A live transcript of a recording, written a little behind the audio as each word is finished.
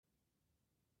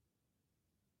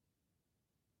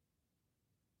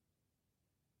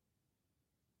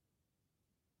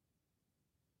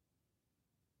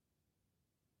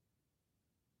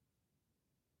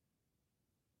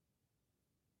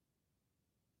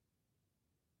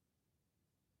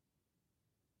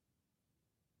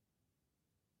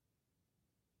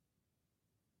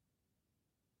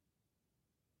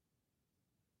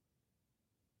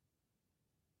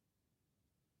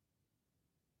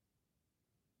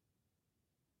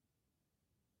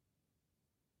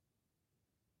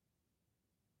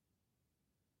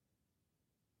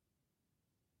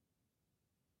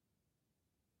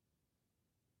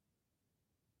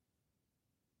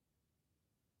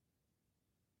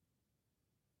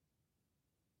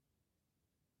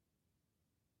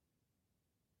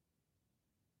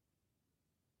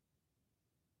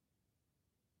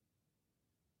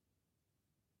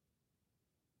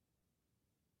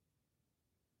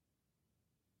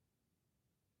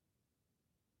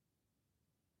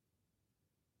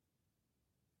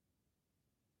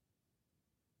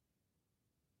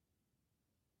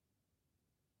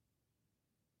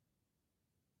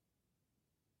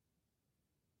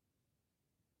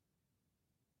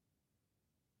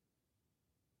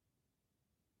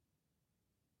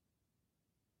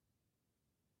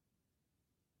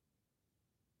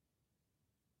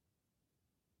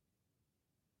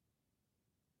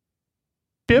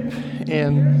Chip,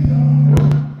 and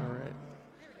all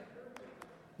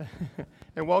right,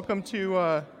 and welcome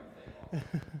to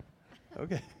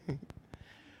okay,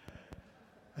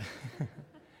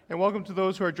 and welcome to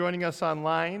those who are joining us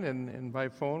online and by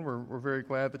phone. We're very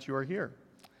glad that you are here.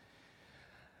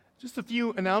 Just a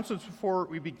few announcements before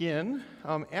we begin.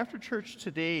 After church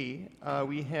today,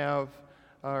 we have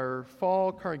our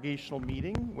fall congregational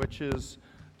meeting, which is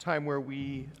a time where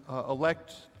we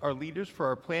elect our leaders for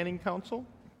our planning council.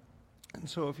 And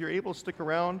so if you're able to stick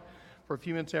around for a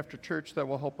few minutes after church, that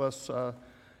will help us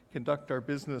conduct our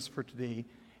business for today.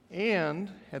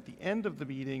 And at the end of the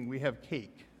meeting, we have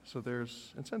cake, so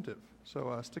there's incentive.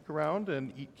 So stick around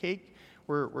and eat cake.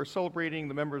 We're celebrating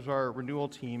the members of our renewal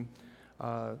team.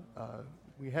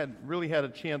 We had a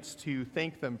chance to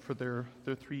thank them for their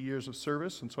 3 years of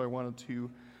service, and so I wanted to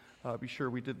be sure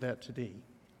we did that today.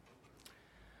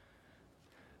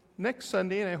 Next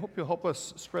Sunday, and I hope you'll help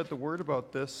us spread the word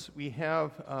about this, we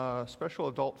have a special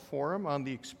adult forum on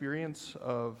the experience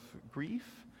of grief.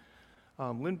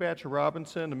 Lynn Batcher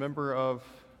Robinson, a member of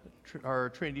our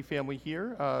Trinity family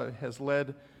here, has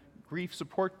led grief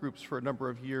support groups for a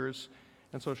number of years,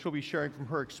 and so she'll be sharing from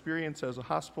her experience as a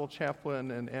hospital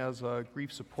chaplain and as a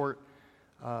grief support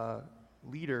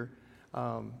leader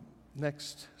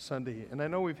next Sunday. And I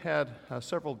know we've had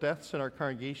several deaths in our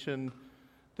congregation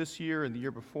this year and the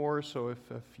year before, so if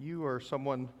you or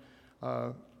someone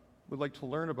would like to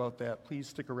learn about that, please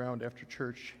stick around after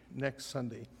church next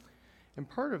Sunday. And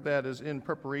part of that is in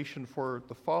preparation for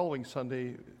the following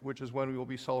Sunday, which is when we will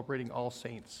be celebrating All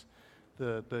Saints,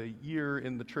 the year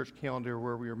in the church calendar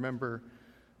where we remember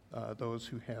those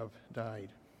who have died.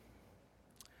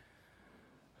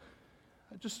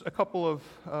 Just a couple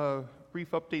of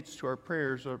brief updates to our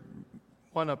prayers, or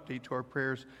one update to our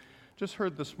prayers. Just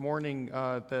heard this morning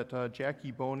that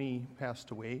Jackie Boney passed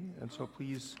away, and so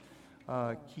please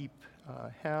keep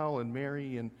Hal and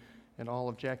Mary and all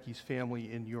of Jackie's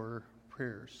family in your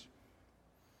prayers.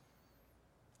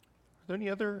 Are there any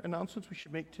other announcements we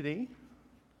should make today?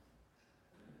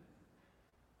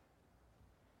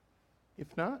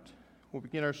 If not, we'll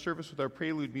begin our service with our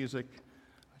prelude music,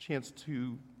 a chance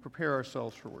to prepare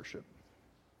ourselves for worship.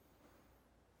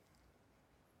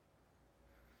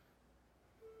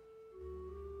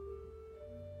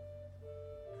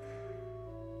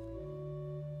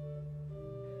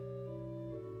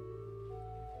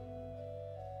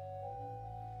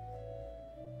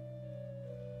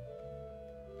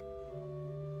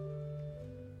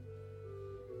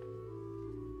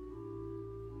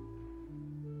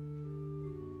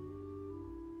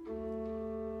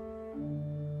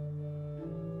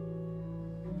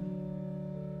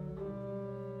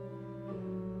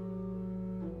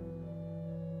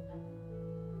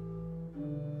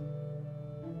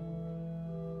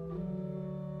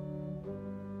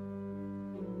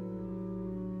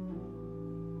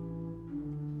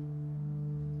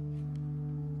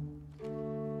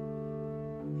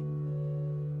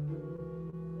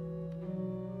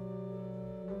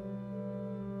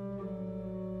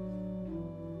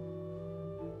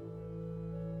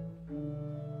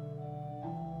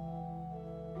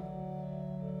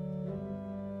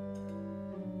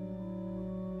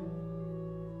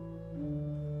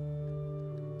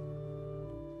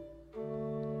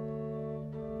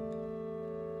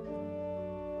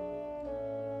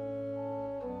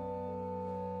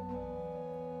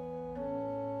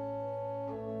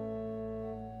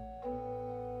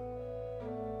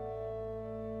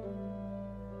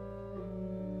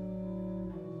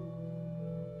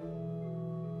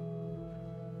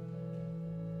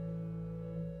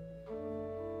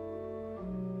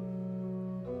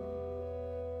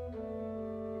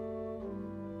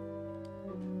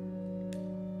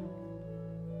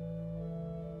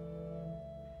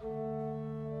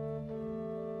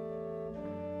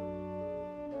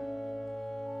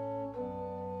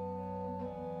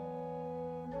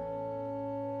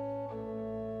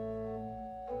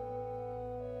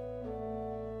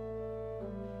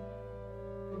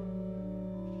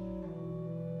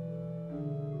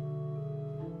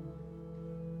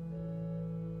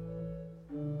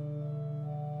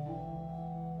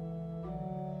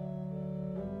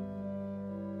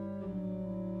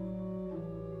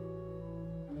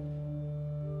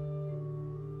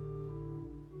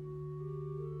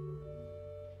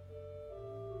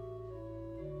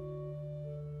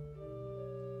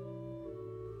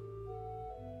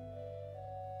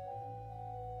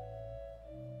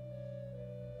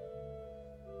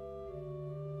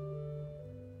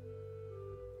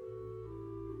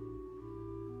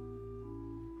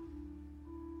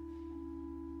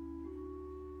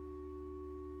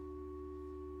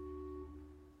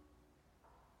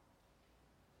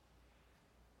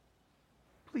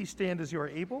 Please stand as you are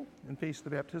able and face the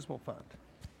baptismal font.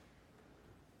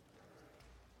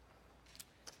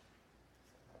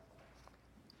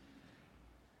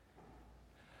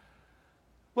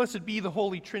 Blessed be the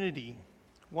Holy Trinity,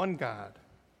 one God,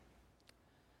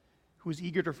 who is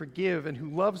eager to forgive and who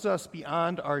loves us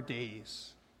beyond our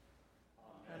days.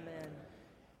 Amen.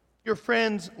 Dear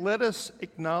friends, let us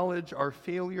acknowledge our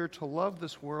failure to love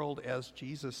this world as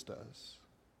Jesus does.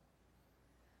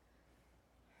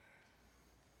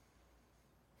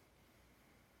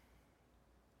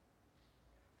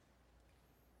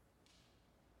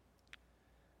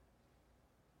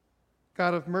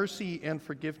 God of mercy and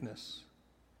forgiveness,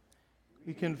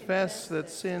 we confess that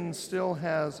sin still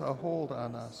has a hold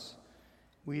on us.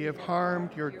 We have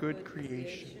harmed your good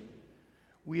creation.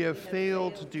 We have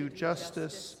failed to do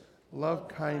justice, love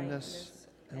kindness,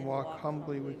 and walk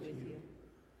humbly with you.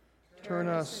 Turn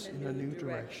us in a new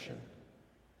direction.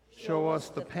 Show us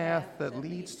the path that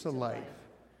leads to life.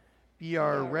 Be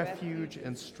our refuge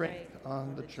and strength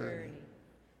on the journey.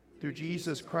 Through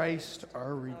Jesus Christ,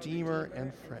 our Redeemer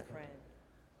and friend.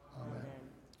 Amen.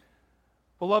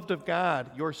 Beloved of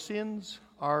God, your sins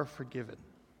are forgiven,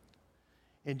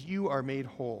 and you are made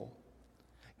whole.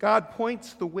 God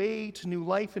points the way to new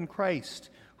life in Christ,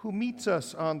 who meets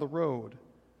us on the road.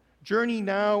 Journey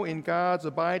now in God's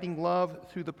abiding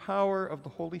love through the power of the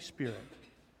Holy Spirit.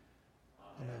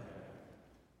 Amen.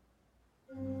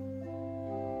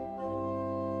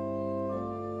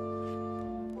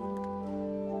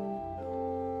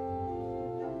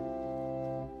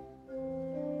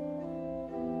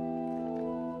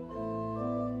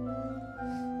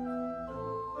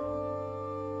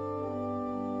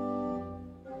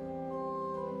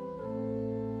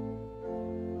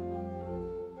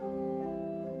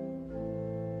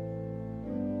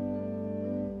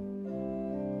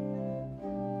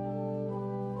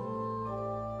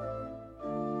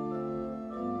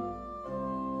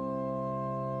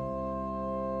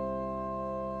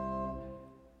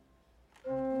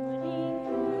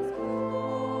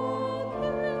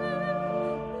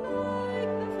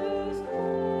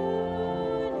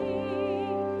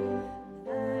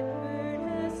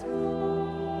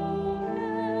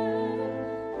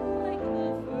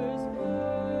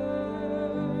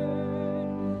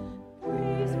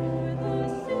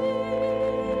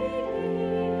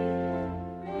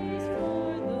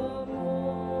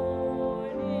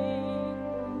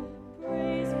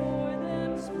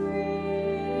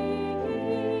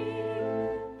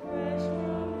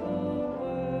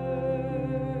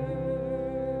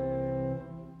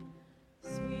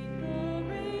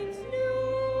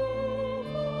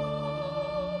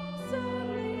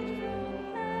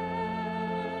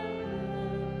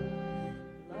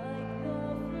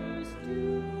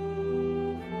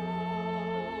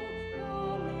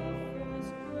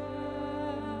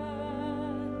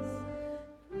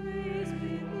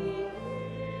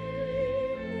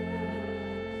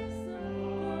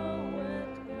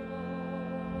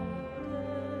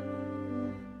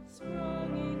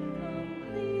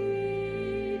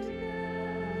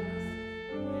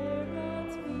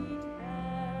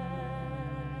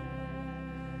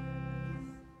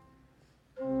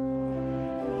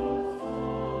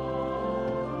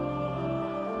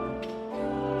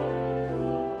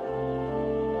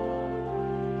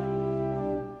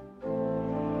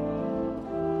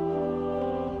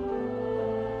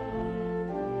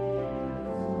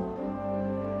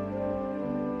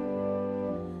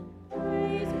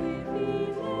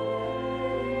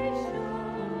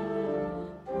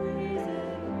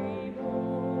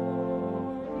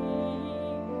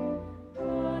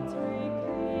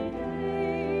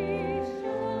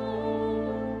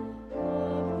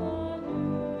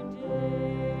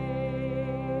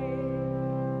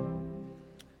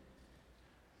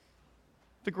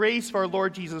 The grace of our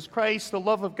Lord Jesus Christ, the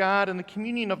love of God, and the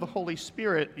communion of the Holy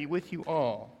Spirit be with you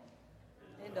all.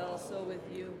 And also with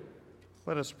you.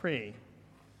 Let us pray.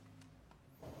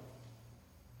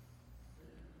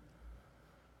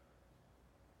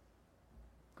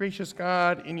 Gracious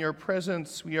God, in your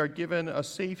presence we are given a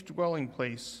safe dwelling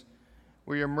place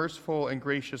where your merciful and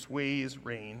gracious ways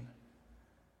reign.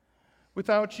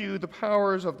 Without you, the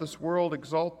powers of this world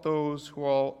exalt those who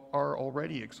are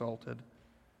already exalted,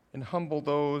 and humble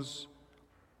those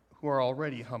who are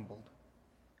already humbled.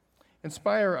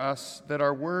 Inspire us that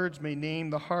our words may name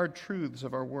the hard truths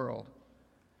of our world.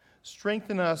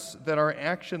 Strengthen us that our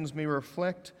actions may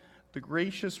reflect the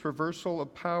gracious reversal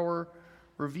of power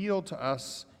revealed to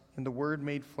us in the Word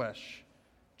made flesh,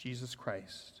 Jesus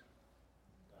Christ.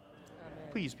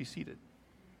 Amen. Please be seated.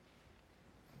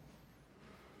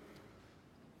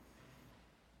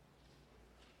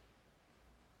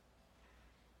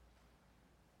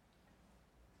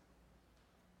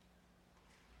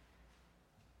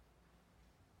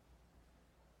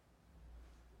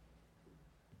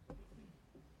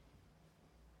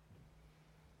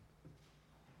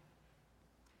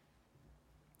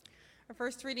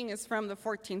 First reading is from the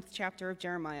 14th chapter of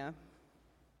Jeremiah.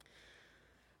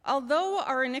 Although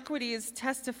our iniquities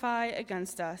testify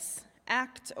against us,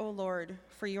 act, O Lord,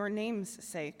 for your name's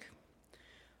sake.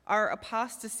 Our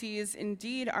apostasies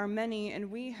indeed are many, and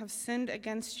we have sinned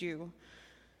against you.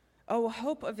 O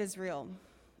hope of Israel,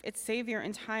 its Savior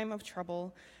in time of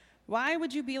trouble, why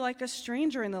would you be like a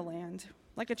stranger in the land,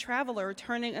 like a traveler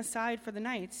turning aside for the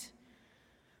night?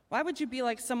 Why would you be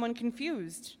like someone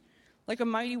confused, like a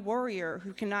mighty warrior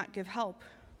who cannot give help?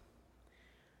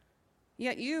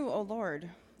 Yet you, O Lord,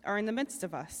 are in the midst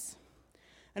of us,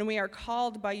 and we are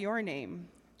called by your name.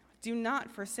 Do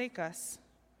not forsake us.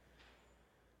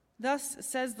 Thus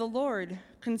says the Lord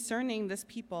concerning this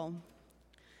people: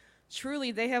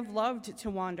 truly they have loved to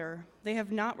wander, they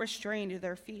have not restrained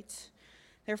their feet.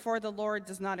 Therefore the Lord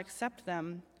does not accept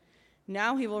them.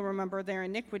 Now he will remember their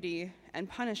iniquity and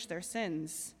punish their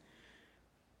sins.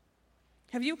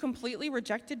 Have you completely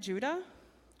rejected Judah?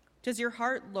 Does your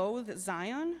heart loathe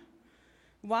Zion?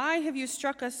 Why have you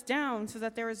struck us down so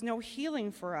that there is no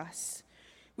healing for us?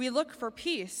 We look for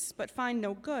peace, but find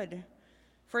no good,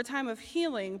 for a time of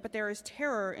healing, but there is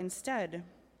terror instead.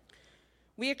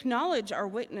 We acknowledge our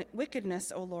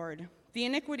wickedness, O Lord, the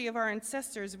iniquity of our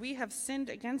ancestors. We have sinned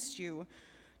against you.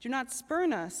 Do not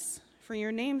spurn us for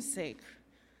your name's sake.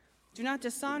 Do not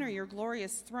dishonor your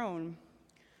glorious throne.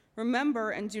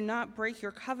 Remember and do not break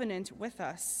your covenant with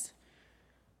us.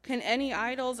 Can any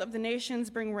idols of the nations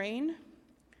bring rain?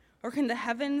 Or can the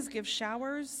heavens give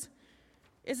showers?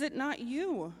 Is it not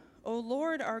you, O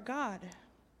Lord our God?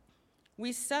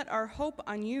 We set our hope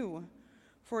on you,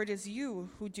 for it is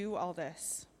you who do all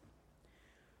this.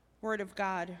 Word of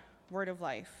God, word of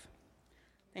life.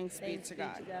 Thanks be to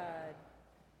God.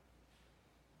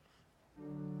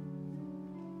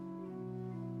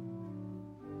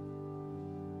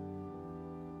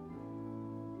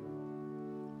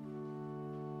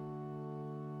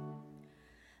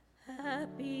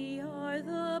 Happy are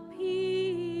the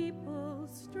people's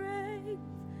strength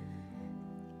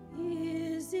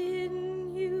is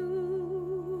in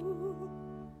you.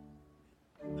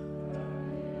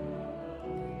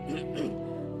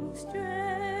 Strength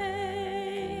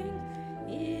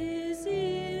is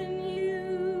in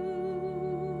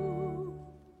you.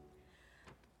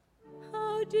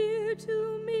 How dear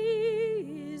to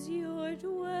me is your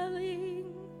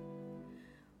dwelling,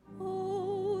 O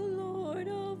Lord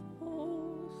of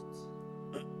hosts.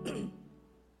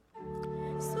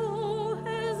 Soul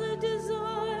has a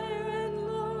desire and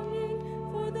longing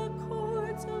for the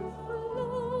courts of the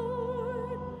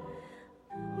Lord.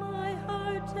 My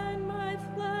heart and my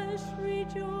flesh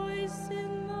rejoice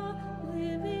in the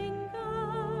living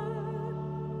God.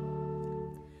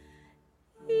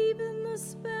 Even the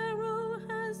sparrow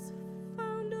has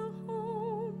found a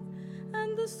home,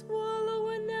 and the swallow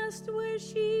a nest where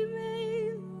she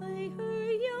may lay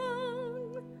her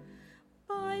young.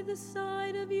 By the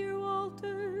side of your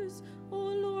altars, O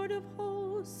Lord of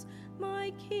hosts,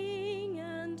 my King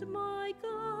and my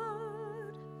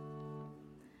God.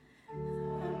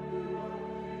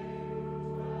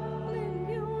 In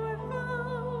your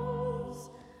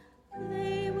house,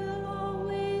 they will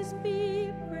always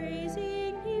be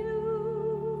praising you.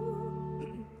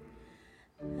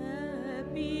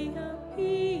 Happy a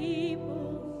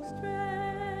people's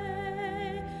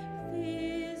strength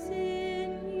is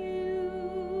in you.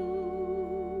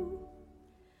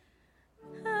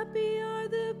 Happy are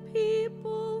the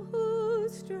people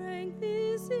whose strength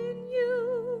is in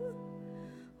you,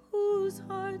 whose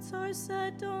hearts are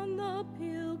set on the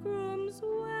pilgrim's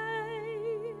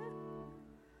way.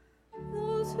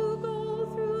 Those who go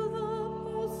through the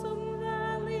Balsam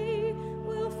Valley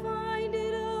will find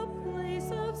it a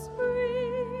place of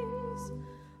springs,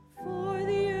 for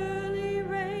the early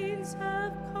rains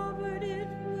have covered it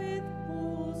with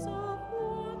pools of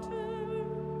water.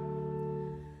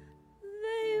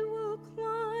 They will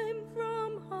climb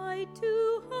from height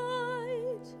to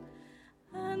height,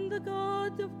 and the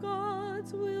God of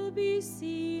gods will be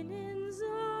seen in Zion.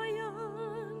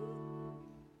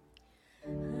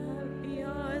 Happy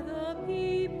are the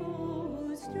people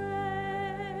whose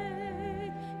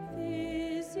strength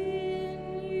is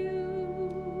in you.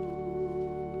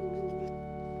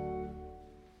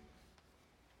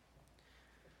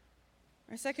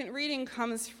 Our second reading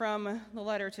comes from the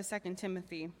letter to 2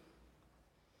 Timothy.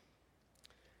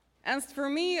 As for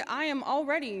me, I am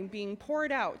already being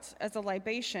poured out as a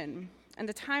libation, and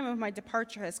the time of my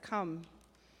departure has come.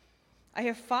 I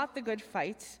have fought the good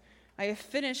fight. I have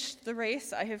finished the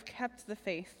race. I have kept the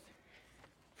faith.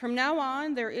 From now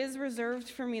on, there is reserved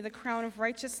for me the crown of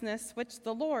righteousness, which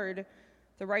the Lord,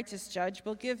 the righteous judge,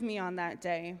 will give me on that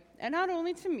day, and not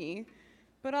only to me,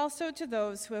 but also to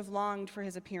those who have longed for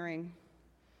his appearing.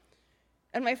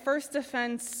 At my first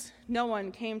offense, no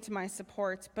one came to my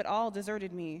support, but all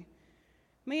deserted me.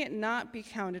 May it not be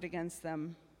counted against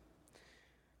them.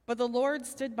 But the Lord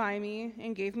stood by me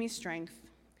and gave me strength,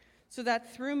 so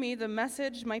that through me the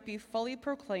message might be fully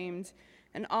proclaimed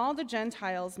and all the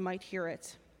Gentiles might hear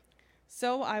it.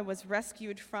 So I was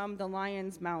rescued from the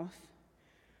lion's mouth.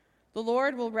 The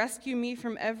Lord will rescue me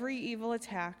from every evil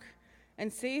attack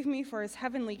and save me for his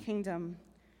heavenly kingdom.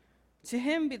 To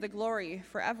him be the glory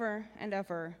forever and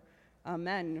ever.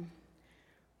 Amen.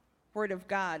 Word of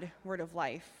God, word of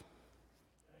life.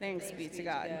 Thanks be to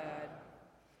God.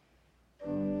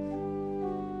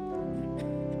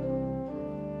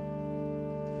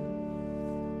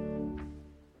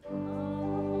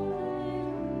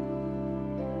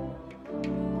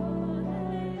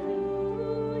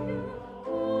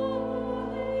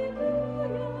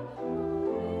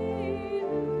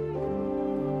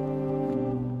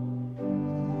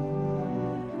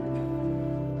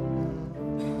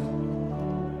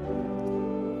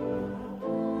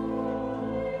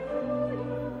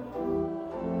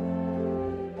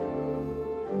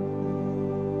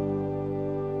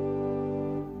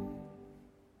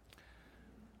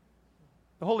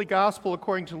 The Holy Gospel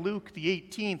according to Luke, the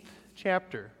 18th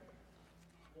chapter.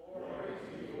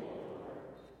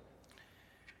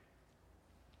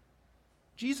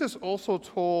 Jesus also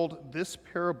told this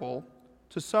parable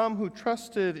to some who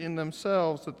trusted in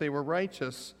themselves that they were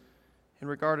righteous and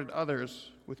regarded others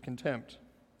with contempt.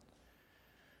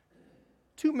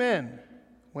 2 men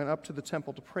went up to the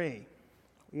temple to pray,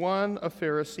 one a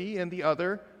Pharisee and the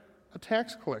other a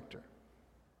tax collector.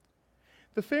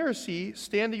 The Pharisee,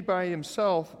 standing by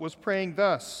himself, was praying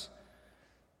thus: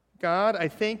 God, I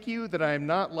thank you that I am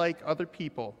not like other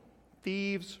people,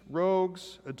 thieves,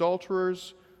 rogues,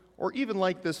 adulterers, or even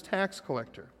like this tax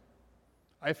collector.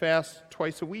 I fast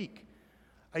twice a week.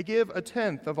 I give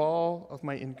 1/10 of all of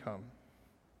my income.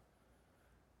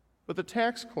 But the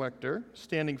tax collector,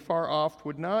 standing far off,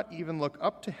 would not even look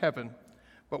up to heaven,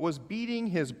 but was beating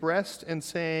his breast and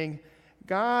saying,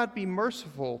 God, be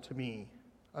merciful to me,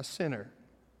 a sinner.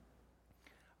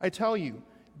 I tell you,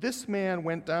 this man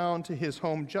went down to his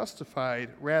home justified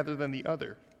rather than the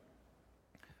other.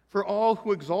 For all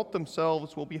who exalt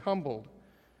themselves will be humbled,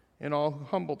 and all who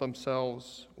humble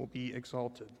themselves will be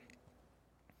exalted.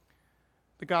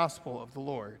 The Gospel of the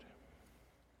Lord.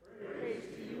 Praise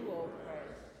to you, O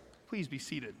Christ. Please be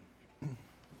seated.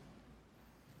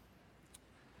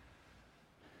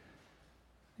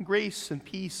 Grace and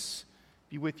peace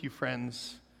be with you,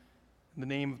 friends, in the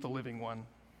name of the living one.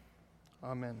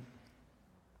 Amen.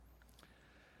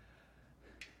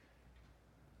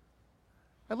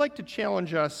 I'd like to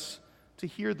challenge us to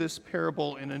hear this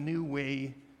parable in a new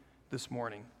way this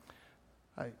morning.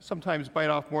 I sometimes bite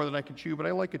off more than I can chew, but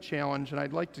I like a challenge, and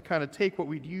I'd like to kind of take what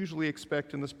we'd usually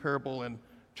expect in this parable and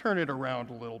turn it around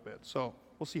a little bit. So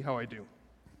we'll see how I do.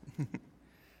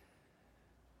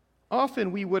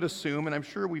 Often we would assume, and I'm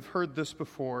sure we've heard this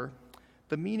before,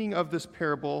 the meaning of this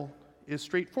parable is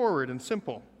straightforward and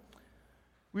simple.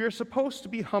 We are supposed to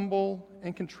be humble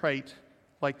and contrite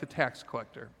like the tax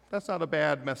collector. That's not a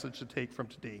bad message to take from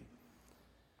today.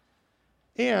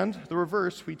 And the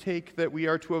reverse, we take that we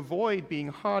are to avoid being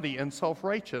haughty and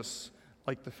self-righteous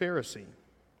like the Pharisee.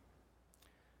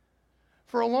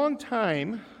 For a long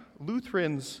time,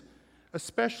 Lutherans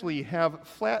especially have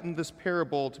flattened this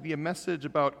parable to be a message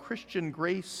about Christian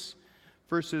grace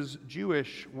versus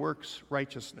Jewish works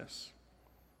righteousness.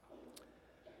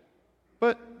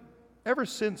 But ever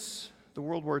since the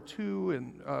World War II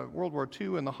and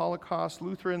the Holocaust,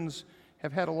 Lutherans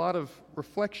have had a lot of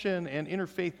reflection and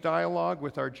interfaith dialogue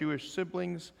with our Jewish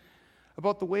siblings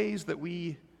about the ways that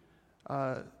we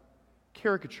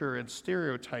caricature and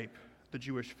stereotype the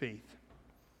Jewish faith.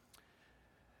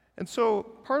 And so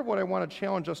part of what I want to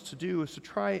challenge us to do is to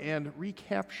try and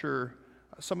recapture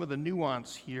some of the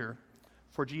nuance here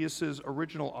for Jesus'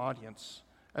 original audience,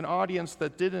 an audience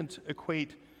that didn't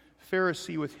equate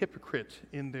Pharisee with hypocrite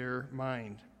in their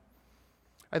mind.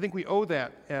 I think we owe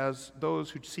that as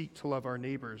those who seek to love our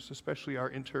neighbors, especially our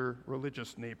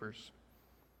interreligious neighbors.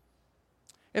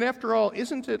 And after all,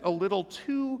 isn't it a little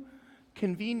too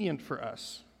convenient for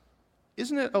us?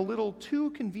 Isn't it a little too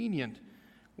convenient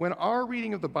when our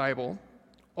reading of the Bible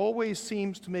always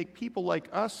seems to make people like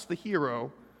us the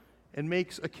hero and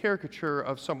makes a caricature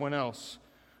of someone else,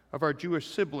 of our Jewish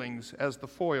siblings as the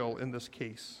foil in this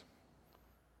case?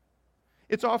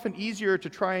 It's often easier to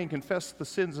try and confess the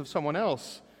sins of someone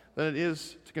else than it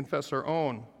is to confess our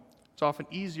own. It's often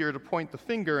easier to point the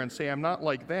finger and say, I'm not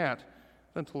like that,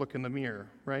 than to look in the mirror,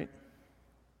 right?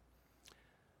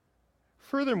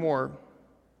 Furthermore,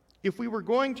 if we were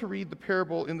going to read the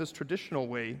parable in this traditional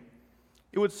way,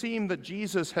 it would seem that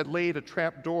Jesus had laid a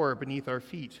trap door beneath our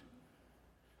feet.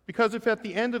 Because if at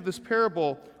the end of this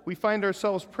parable we find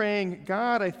ourselves praying,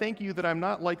 God, I thank you that I'm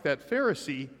not like that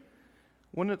Pharisee,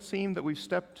 wouldn't it seem that we've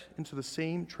stepped into the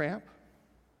same trap?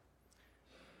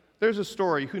 There's a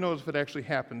story, who knows if it actually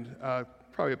happened,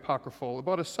 probably apocryphal,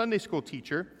 about a Sunday school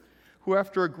teacher who,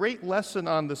 after a great lesson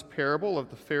on this parable of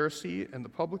the Pharisee and the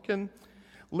publican,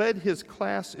 led his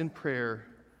class in prayer.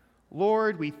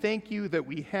 Lord, we thank you that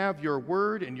we have your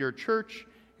word in your church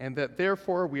and that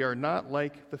therefore we are not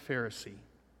like the Pharisee.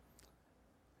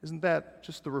 Isn't that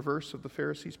just the reverse of the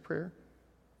Pharisee's prayer?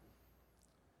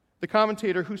 The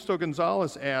commentator Justo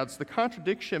Gonzalez adds, the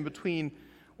contradiction between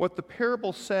what the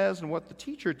parable says and what the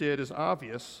teacher did is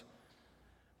obvious,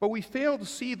 but we fail to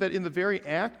see that in the very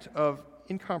act of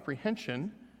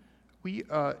incomprehension,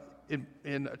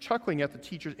 in chuckling at the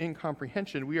teacher's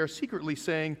incomprehension, we are secretly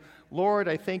saying, Lord,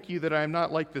 I thank you that I am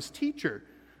not like this teacher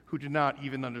who did not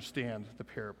even understand the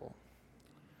parable.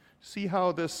 See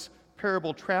how this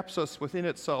parable traps us within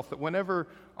itself, that whenever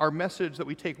our message that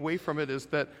we take away from it is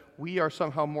that we are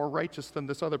somehow more righteous than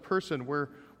this other person, we're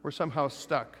somehow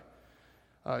stuck.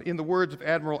 In the words of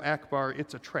Admiral Akbar,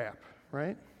 it's a trap,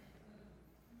 right?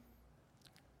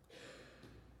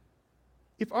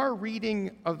 If our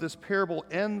reading of this parable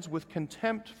ends with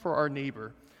contempt for our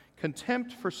neighbor,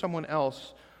 contempt for someone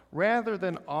else, rather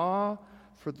than awe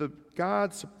for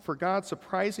God's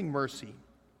surprising mercy,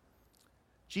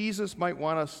 Jesus might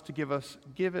want us to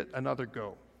give it another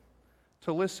go,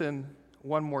 to listen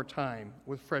one more time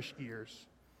with fresh ears.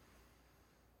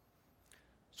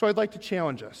 So I'd like to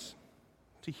challenge us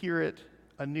to hear it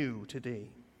anew today.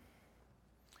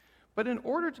 But in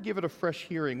order to give it a fresh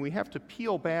hearing, we have to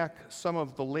peel back some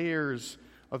of the layers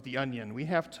of the onion. We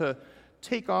have to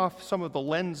take off some of the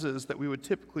lenses that we would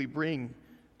typically bring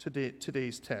to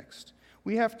today's text.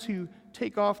 We have to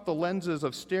take off the lenses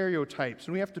of stereotypes,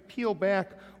 and we have to peel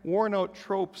back worn-out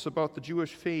tropes about the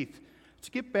Jewish faith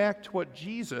to get back to what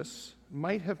Jesus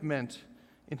might have meant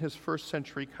in his first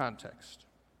century context.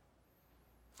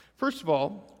 First of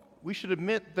all, we should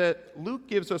admit that Luke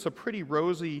gives us a pretty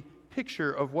rosy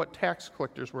picture of what tax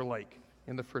collectors were like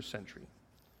in the first century.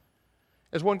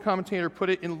 As one commentator put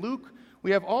it, in Luke,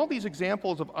 we have all these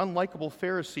examples of unlikable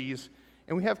Pharisees,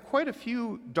 and we have quite a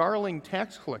few darling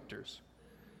tax collectors.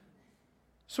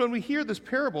 So when we hear this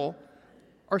parable,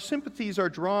 our sympathies are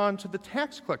drawn to the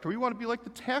tax collector. We want to be like the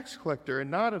tax collector and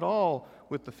not at all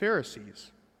with the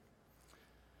Pharisees.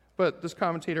 But this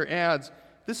commentator adds,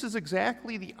 this is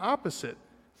exactly the opposite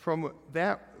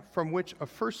from which a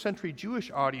first century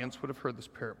Jewish audience would have heard this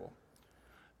parable.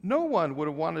 No one would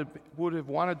have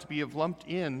wanted to be lumped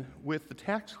in with the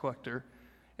tax collector,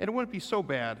 and it wouldn't be so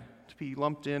bad to be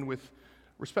lumped in with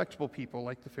respectable people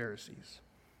like the Pharisees.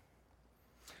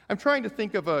 I'm trying to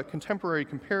think of a contemporary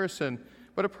comparison,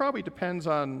 but it probably depends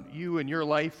on you and your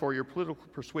life or your political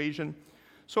persuasion.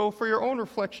 So for your own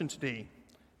reflection today,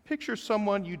 picture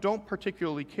someone you don't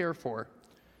particularly care for,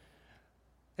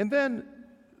 and then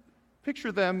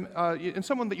picture them in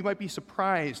someone that you might be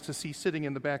surprised to see sitting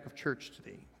in the back of church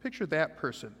today. Picture that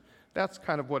person. That's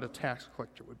kind of what a tax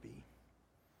collector would be.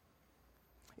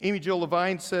 Amy Jill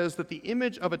Levine says that the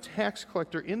image of a tax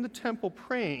collector in the temple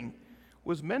praying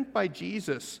was meant by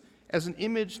Jesus as an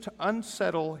image to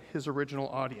unsettle his original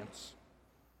audience.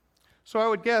 So I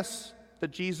would guess that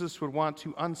Jesus would want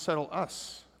to unsettle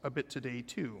us a bit today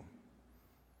too.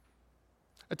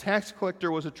 A tax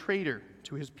collector was a traitor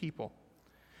to his people.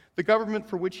 The government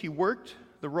for which he worked,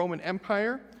 the Roman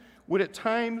Empire, would at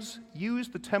times use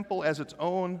the temple as its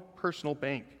own personal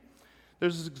bank.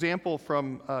 There's this example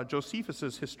from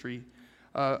Josephus' history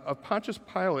of Pontius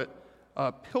Pilate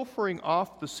pilfering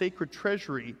off the sacred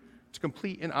treasury to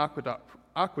complete an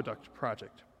aqueduct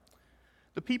project.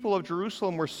 The people of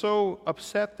Jerusalem were so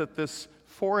upset that this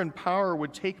foreign power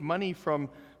would take money from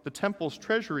the temple's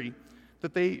treasury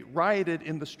that they rioted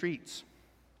in the streets.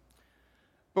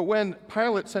 But when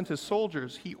Pilate sent his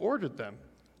soldiers, he ordered them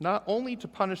not only to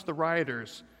punish the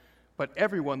rioters, but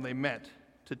everyone they met,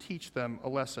 to teach them a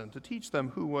lesson, to teach them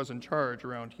who was in charge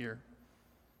around here.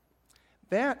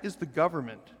 That is the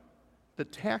government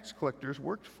that tax collectors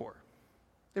worked for.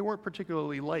 They weren't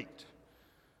particularly liked.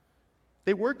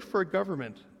 They worked for a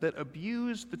government that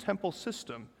abused the temple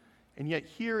system, and yet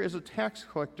here is a tax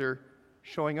collector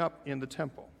showing up in the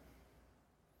temple.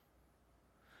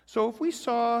 So if we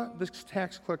saw this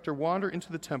tax collector wander into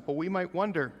the temple, we might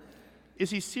wonder, is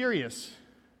he serious?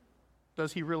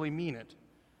 Does he really mean it?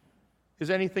 Is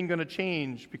anything going to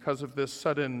change because of this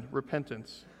sudden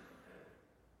repentance?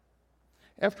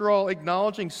 After all,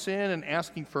 acknowledging sin and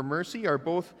asking for mercy are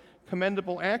both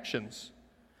commendable actions.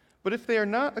 But if they are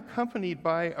not accompanied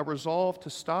by a resolve to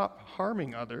stop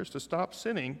harming others, to stop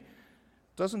sinning,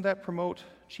 doesn't that promote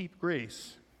cheap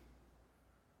grace?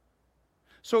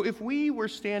 So if we were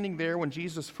standing there when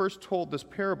Jesus first told this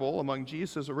parable among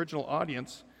Jesus' original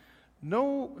audience,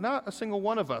 no, not a single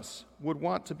one of us would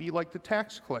want to be like the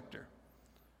tax collector.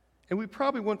 And we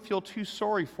probably wouldn't feel too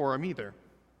sorry for him either.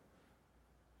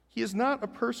 He is not a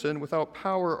person without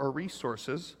power or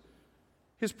resources.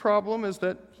 His problem is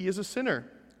that he is a sinner,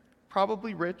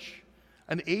 probably rich,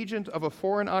 an agent of a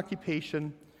foreign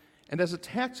occupation, and as a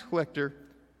tax collector,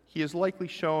 he has likely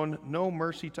shown no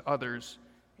mercy to others,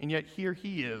 and yet here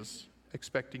he is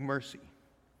expecting mercy.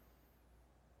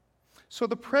 So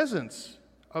the presence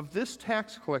of this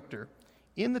tax collector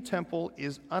in the temple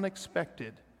is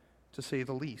unexpected, to say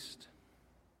the least.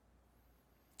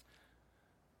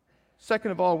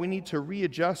 Second of all, we need to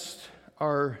readjust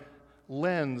our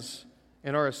lens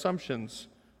and our assumptions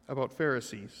about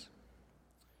Pharisees.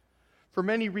 For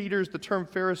many readers, the term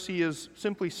Pharisee is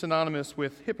simply synonymous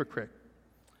with hypocrite.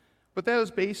 But that is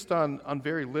based on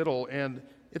very little, and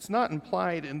it's not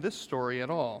implied in this story at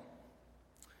all.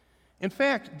 In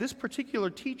fact, this particular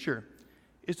teacher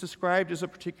is described as a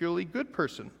particularly good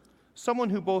person,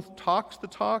 someone who both talks the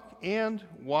talk and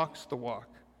walks the walk.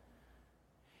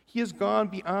 He has gone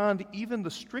beyond even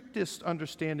the strictest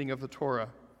understanding of the Torah.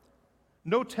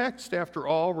 No text, after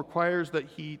all, requires that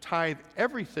he tithe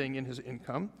everything in his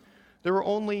income. There were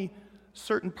only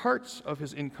certain parts of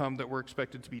his income that were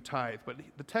expected to be tithed, but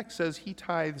the text says he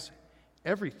tithes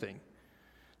everything.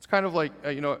 It's kind of like,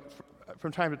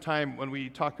 from time to time when we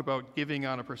talk about giving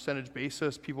on a percentage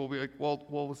basis, people will be like, well,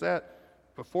 was that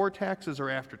before taxes or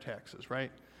after taxes,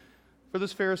 right? For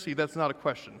this Pharisee, that's not a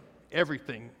question.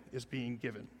 Everything is being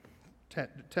given,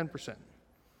 10%.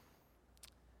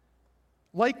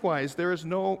 Likewise, there is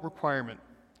no requirement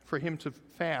for him to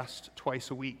fast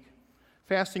twice a week.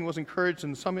 Fasting was encouraged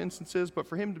in some instances, but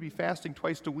for him to be fasting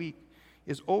twice a week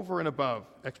is over and above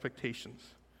expectations.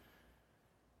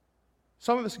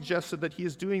 Some have suggested that he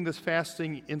is doing this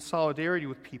fasting in solidarity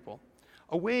with people,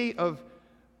 a way of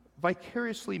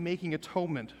vicariously making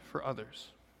atonement for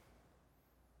others.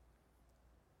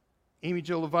 Amy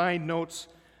Jill Levine notes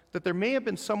that there may have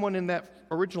been someone in that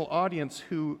original audience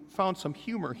who found some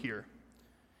humor here.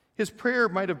 His prayer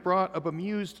might have brought a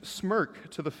bemused smirk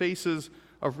to the faces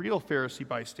of real Pharisee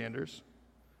bystanders.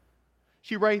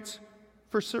 She writes,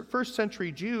 for first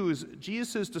century Jews,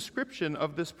 Jesus' description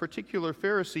of this particular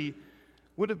Pharisee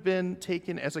would have been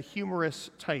taken as a humorous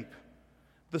type,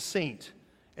 the saint,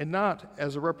 and not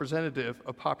as a representative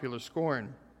of popular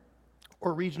scorn,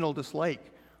 or regional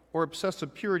dislike, or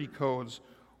obsessive purity codes,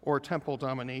 or temple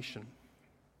domination.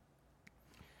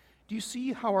 Do you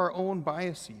see how our own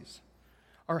biases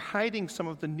are hiding some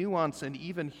of the nuance and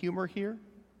even humor here?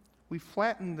 We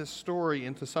flatten this story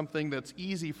into something that's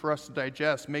easy for us to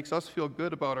digest, makes us feel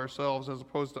good about ourselves as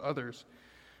opposed to others.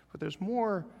 But there's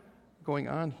more going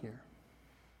on here.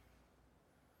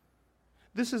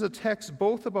 This is a text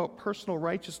both about personal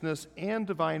righteousness and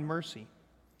divine mercy.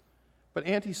 But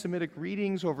anti-Semitic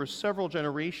readings over several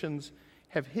generations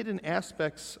have hidden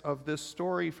aspects of this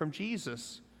story from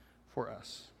Jesus for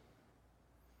us.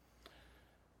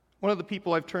 One of the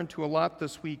people I've turned to a lot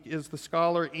this week is the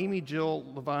scholar Amy Jill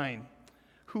Levine,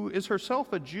 who is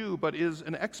herself a Jew but is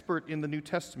an expert in the New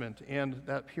Testament and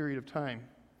that period of time.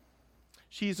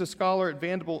 She's a scholar at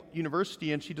Vanderbilt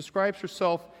University, and she describes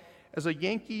herself as a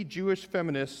Yankee Jewish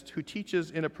feminist who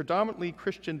teaches in a predominantly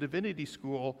Christian divinity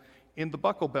school in the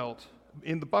buckle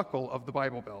of the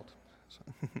Bible Belt.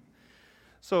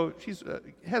 So she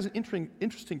has an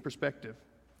interesting perspective.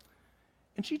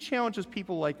 And she challenges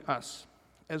people like us,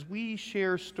 as we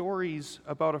share stories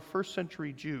about a first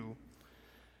century Jew,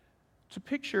 to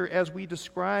picture, as we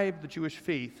describe the Jewish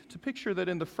faith, to picture that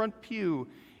in the front pew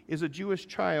is a Jewish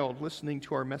child listening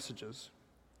to our messages,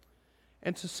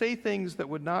 and to say things that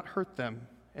would not hurt them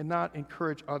and not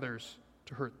encourage others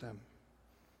to hurt them.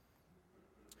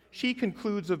 She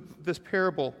concludes of this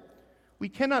parable, we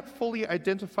cannot fully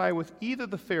identify with either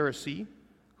the Pharisee,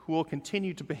 who will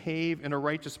continue to behave in a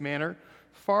righteous manner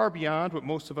far beyond what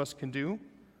most of us can do,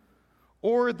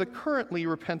 or the currently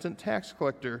repentant tax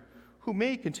collector, who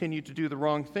may continue to do the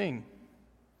wrong thing.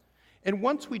 And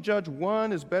once we judge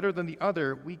one as better than the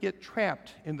other, we get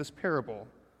trapped in this parable.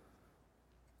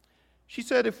 She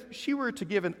said if she were to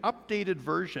give an updated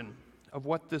version of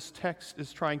what this text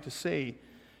is trying to say,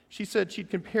 she said she'd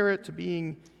compare it to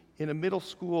being in a middle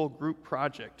school group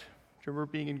project. Do you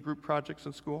remember being in group projects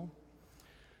in school?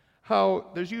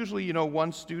 How there's usually,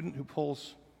 one student who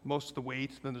pulls most of the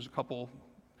weight, then there's a couple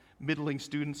middling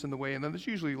students in the way, and then there's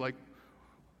usually like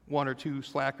one or two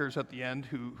slackers at the end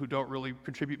who don't really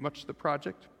contribute much to the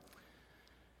project.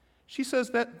 She says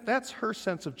that that's her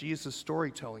sense of Jesus'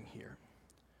 storytelling here,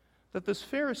 that this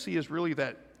Pharisee is really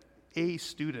that A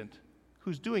student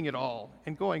who's doing it all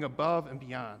and going above and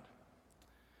beyond.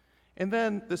 And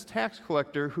then this tax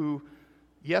collector who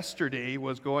yesterday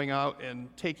was going out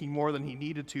and taking more than he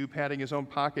needed to, padding his own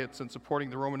pockets and supporting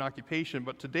the Roman occupation,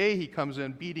 but today he comes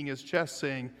in beating his chest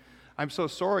saying, "I'm so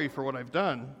sorry for what I've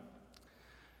done."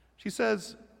 She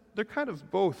says they're kind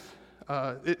of both,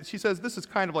 she says this is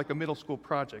kind of like a middle school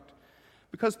project,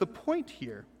 because the point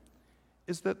here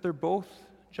is that they're both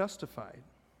justified.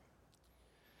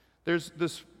 There's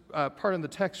this part in the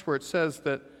text where it says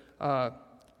that,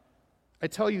 I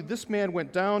tell you, this man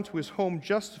went down to his home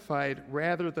justified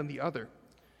rather than the other.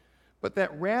 But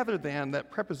that rather than,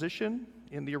 that preposition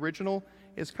in the original,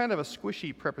 is kind of a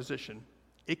squishy preposition.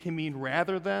 It can mean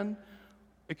rather than.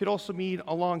 It could also mean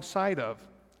alongside of.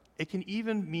 It can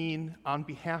even mean on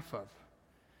behalf of.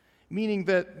 Meaning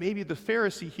that maybe the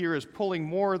Pharisee here is pulling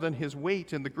more than his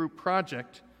weight in the group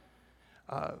project,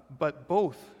 but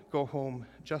both go home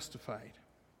justified.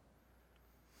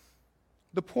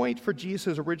 The point for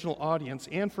Jesus' original audience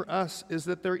and for us is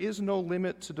that there is no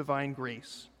limit to divine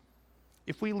grace.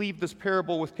 If we leave this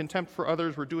parable with contempt for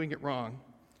others, we're doing it wrong.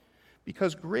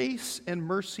 Because grace and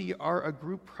mercy are a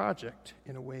group project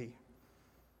in a way.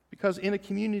 Because in a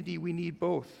community we need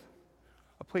both.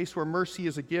 A place where mercy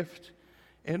is a gift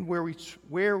and where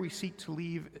we seek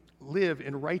to live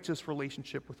in righteous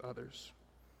relationship with others.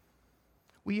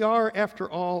 We are, after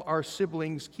all, our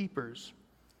siblings' keepers.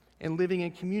 And living in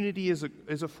community is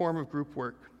a form of group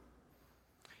work.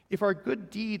 If our good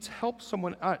deeds help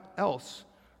someone else,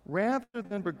 rather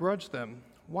than begrudge them,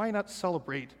 why not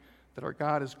celebrate that our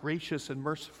God is gracious and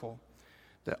merciful,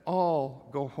 that all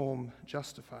go home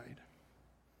justified?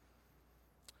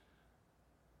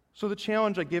 So the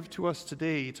challenge I give to us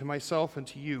today, to myself and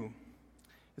to you,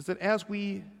 is that as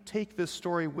we take this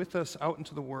story with us out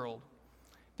into the world,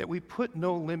 that we put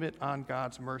no limit on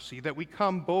God's mercy, that we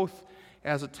come both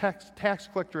as a tax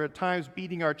collector at times,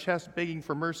 beating our chest, begging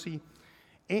for mercy,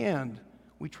 and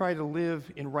we try to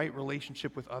live in right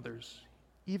relationship with others,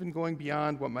 even going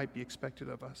beyond what might be expected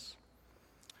of us.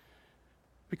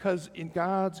 Because in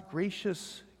God's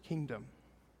gracious kingdom,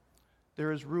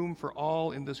 there is room for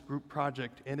all in this group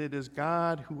project, and it is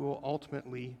God who will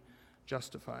ultimately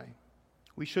justify.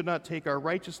 We should not take our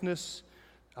righteousness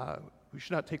as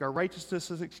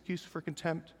an excuse for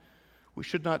contempt. We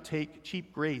should not take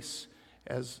cheap grace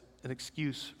as an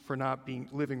excuse for not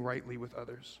living rightly with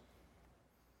others.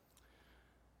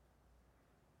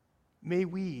 May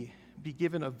we be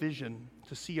given a vision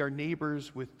to see our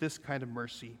neighbors with this kind of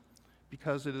mercy,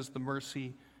 because it is the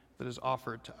mercy that is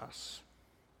offered to us.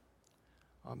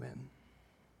 Amen.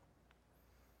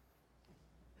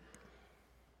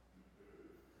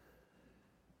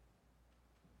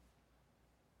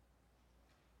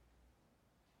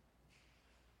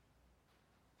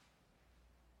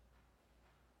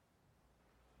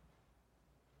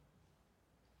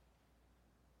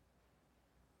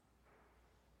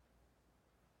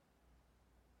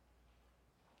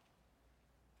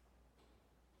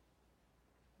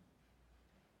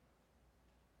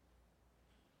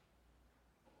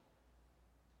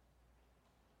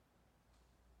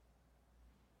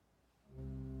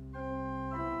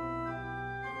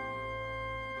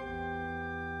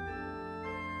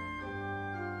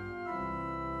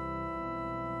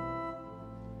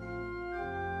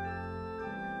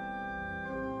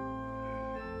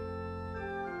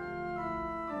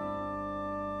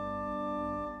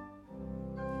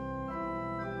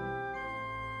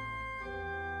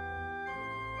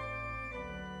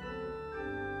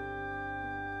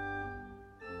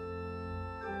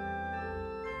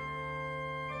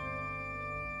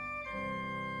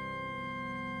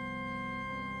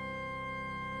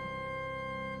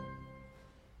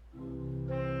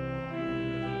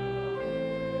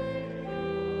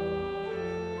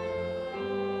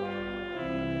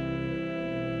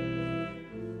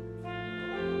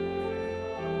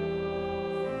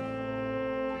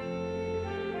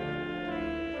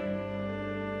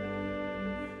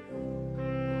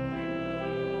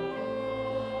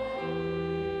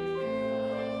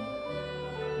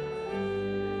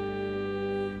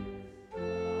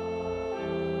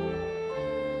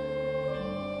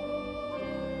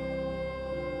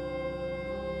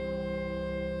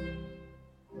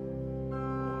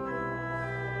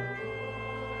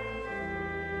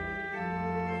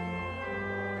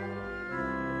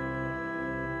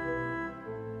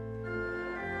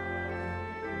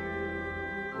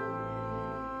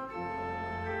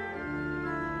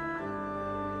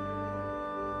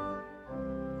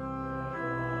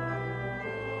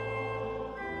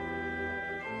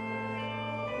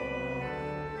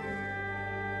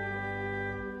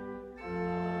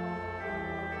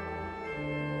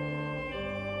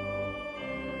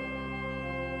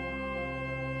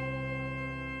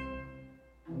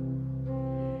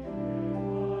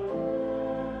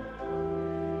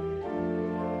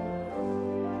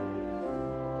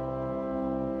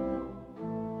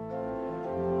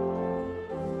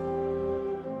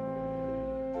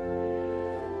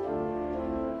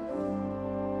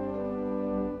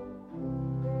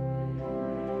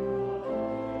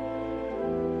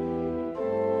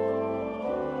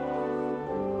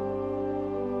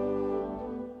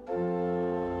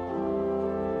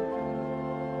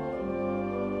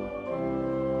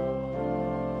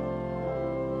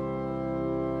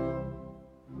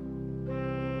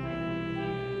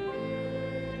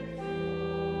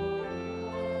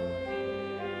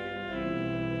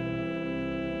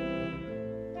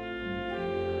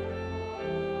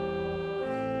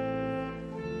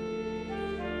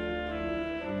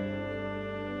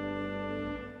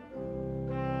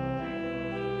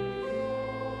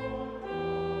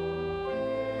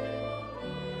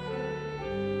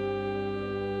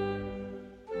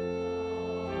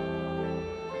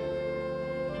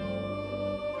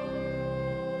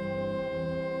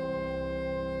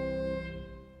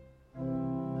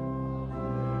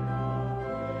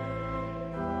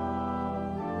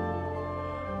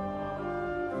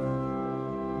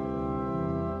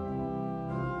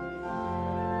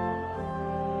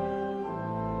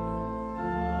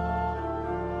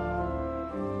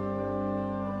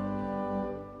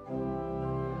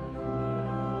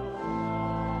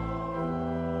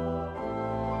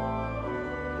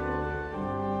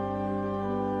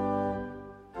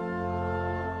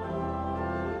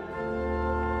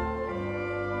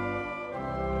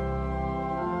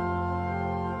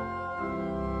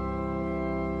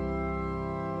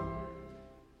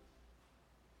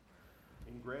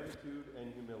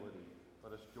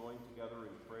 us join together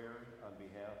in prayer on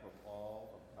behalf of all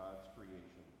of God's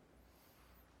creation.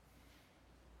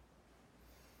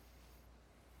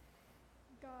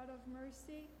 God of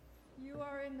mercy, you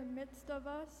are in the midst of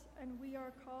us, and we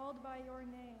are called by your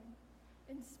name.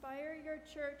 Inspire your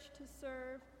church to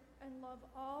serve and love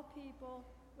all people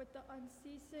with the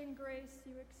unceasing grace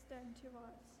you extend to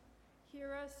us.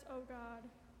 Hear us, O God.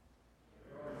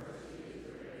 Your mercy is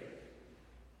great.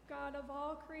 God of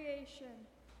all creation,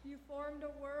 you formed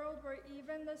a world where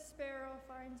even the sparrow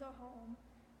finds a home.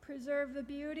 Preserve the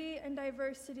beauty and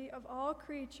diversity of all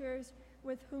creatures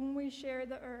with whom we share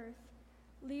the earth.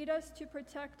 Lead us to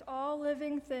protect all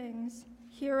living things.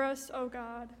 Hear us, O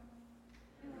God.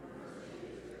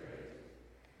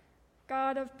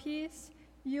 God of peace,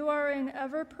 you are an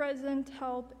ever-present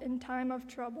help in time of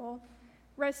trouble.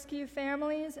 Rescue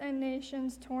families and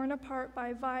nations torn apart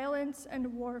by violence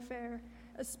and warfare,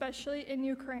 especially in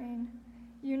Ukraine.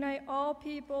 Unite all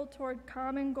people toward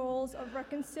common goals of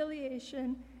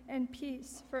reconciliation and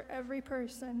peace for every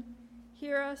person.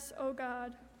 Hear us, O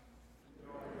God.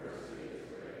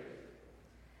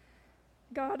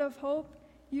 God of hope,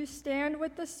 you stand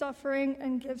with the suffering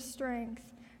and give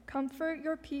strength. Comfort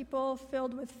your people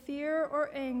filled with fear or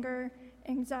anger,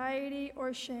 anxiety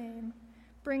or shame.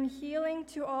 Bring healing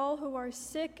to all who are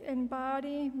sick in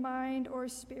body, mind, or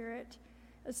spirit,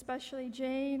 especially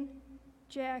Jane,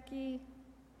 Jackie,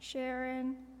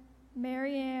 Sharon,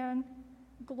 Marianne,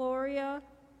 Gloria,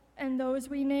 and those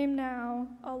we name now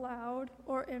aloud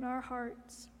or in our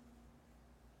hearts.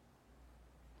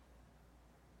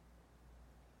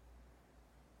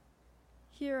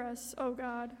 Hear us, O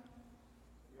God.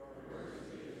 Your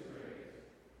mercy is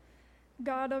great.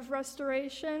 God of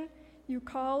restoration, you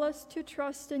call us to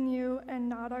trust in you and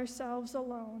not ourselves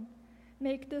alone.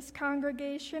 Make this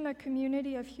congregation a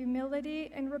community of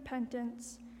humility and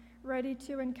repentance, ready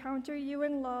to encounter you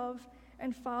in love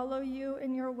and follow you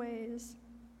in your ways.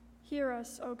 Hear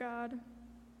us, O God.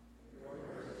 Your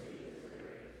mercy is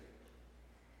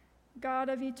great. God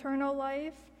of eternal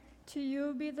life, to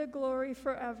you be the glory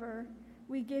forever.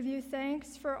 We give you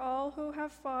thanks for all who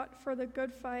have fought for the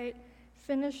good fight,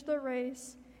 finished the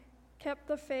race, kept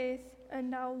the faith, and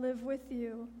now live with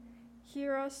you.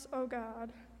 Hear us, O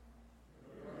God.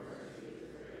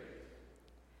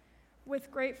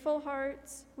 With grateful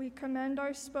hearts, we commend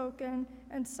our spoken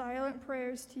and silent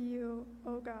prayers to you,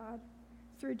 O God,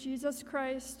 through Jesus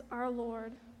Christ, our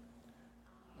Lord.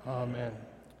 Amen.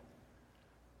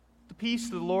 The peace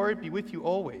of the Lord be with you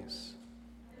always.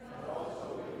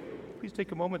 Please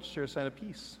take a moment to share a sign of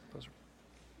peace.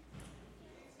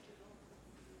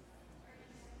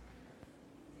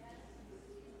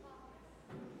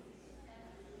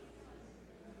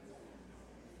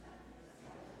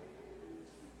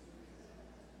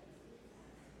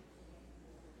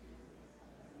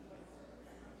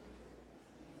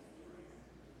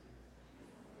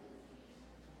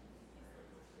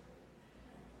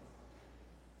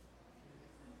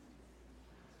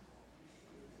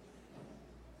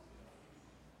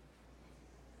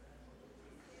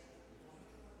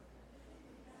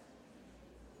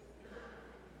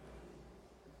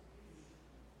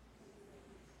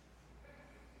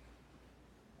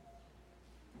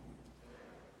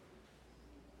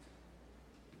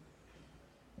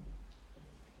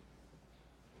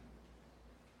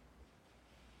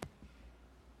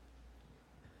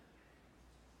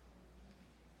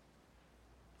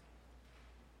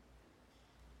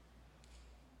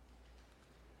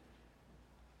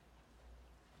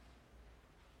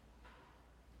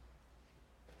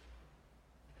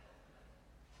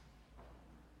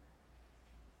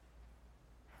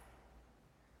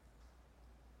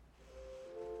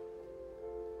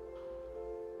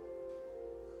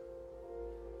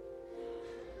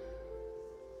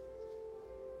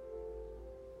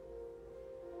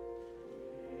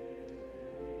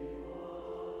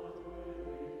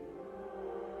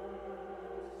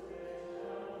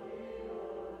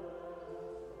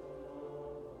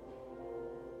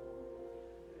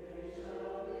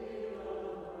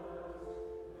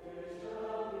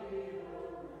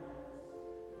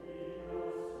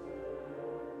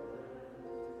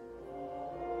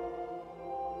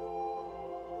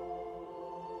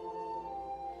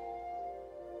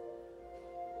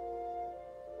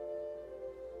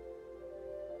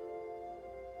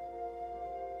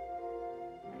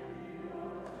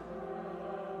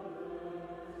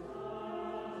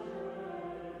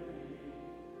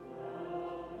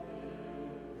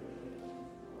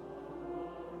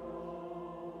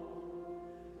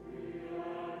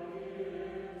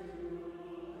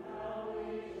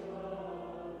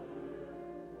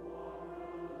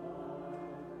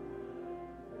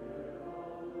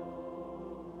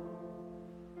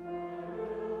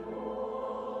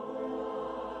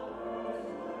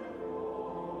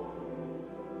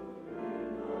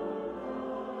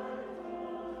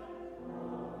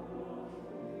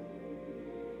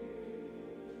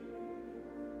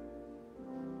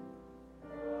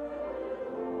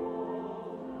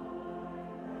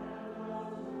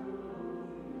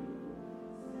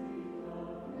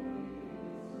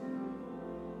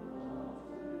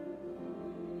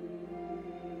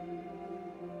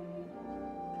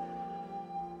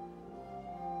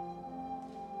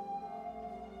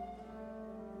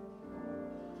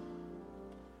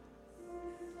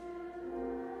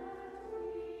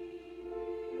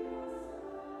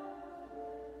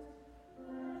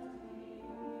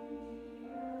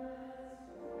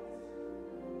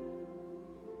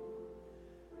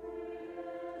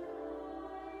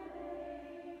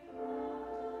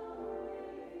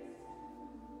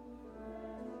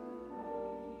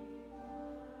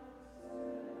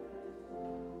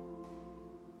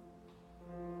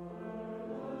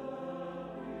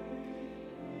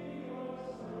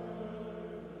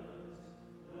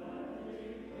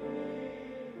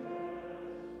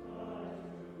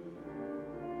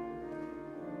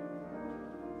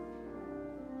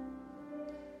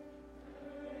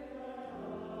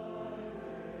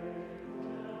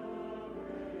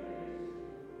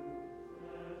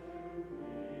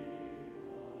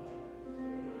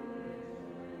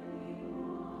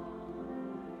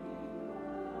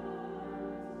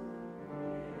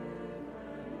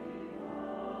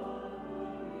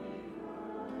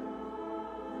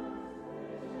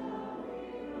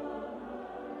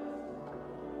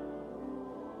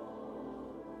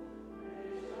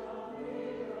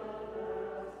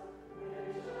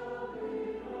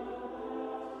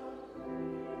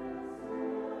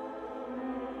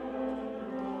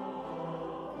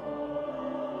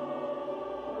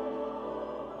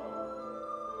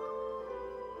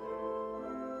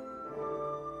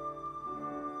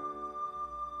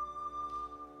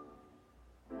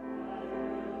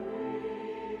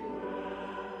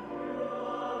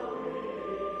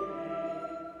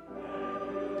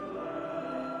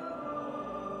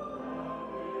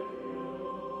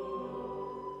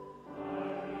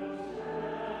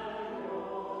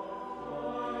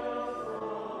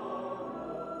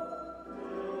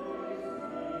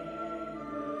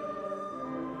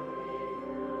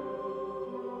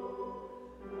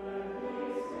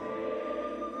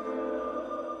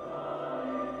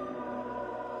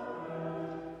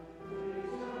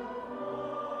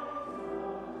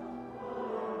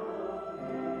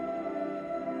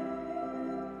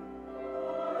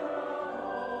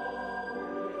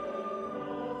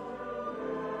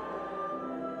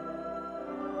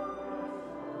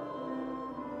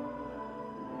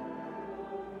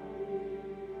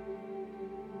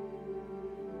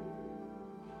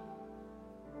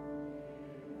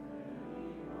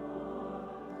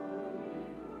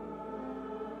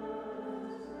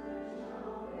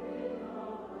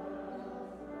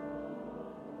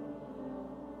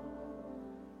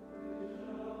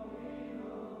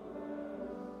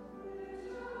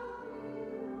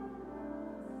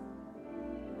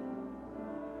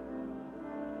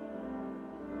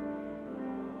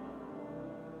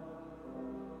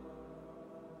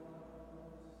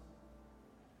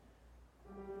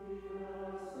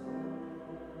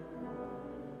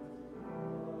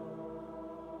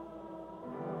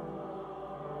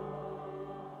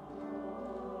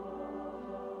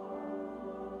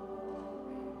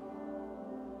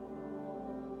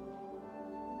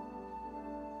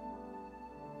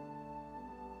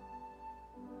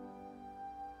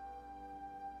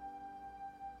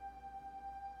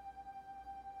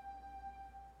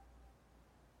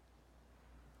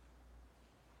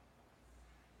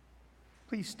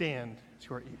 Please stand as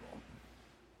you are able.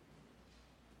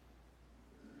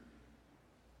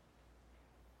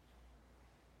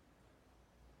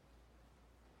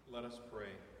 Let us pray.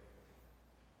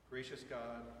 Gracious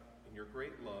God, in your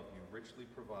great love you richly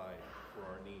provide for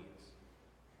our needs.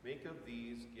 Make of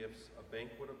these gifts a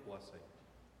banquet of blessing,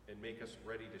 and make us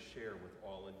ready to share with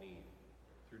all in need.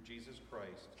 Through Jesus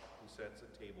Christ, who sets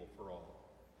a table for all.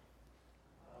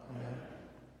 Amen.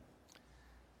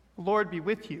 The Lord be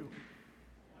with you.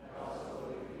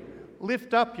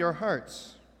 Lift up your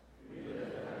hearts.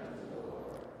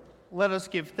 Let us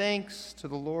give thanks to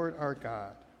the Lord our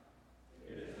God.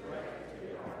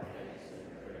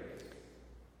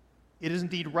 It is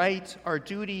indeed right, our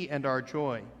duty and our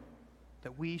joy,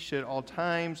 that we should at all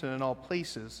times and in all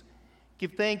places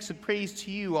give thanks and praise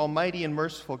to you, almighty and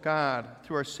merciful God,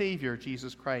 through our Savior,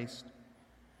 Jesus Christ,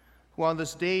 who on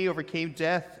this day overcame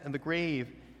death and the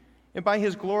grave, and by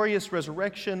his glorious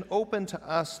resurrection opened to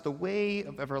us the way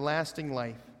of everlasting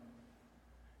life.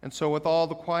 And so with all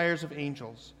the choirs of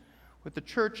angels, with the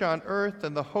church on earth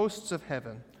and the hosts of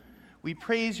heaven, we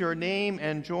praise your name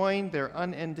and join their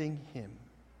unending hymn.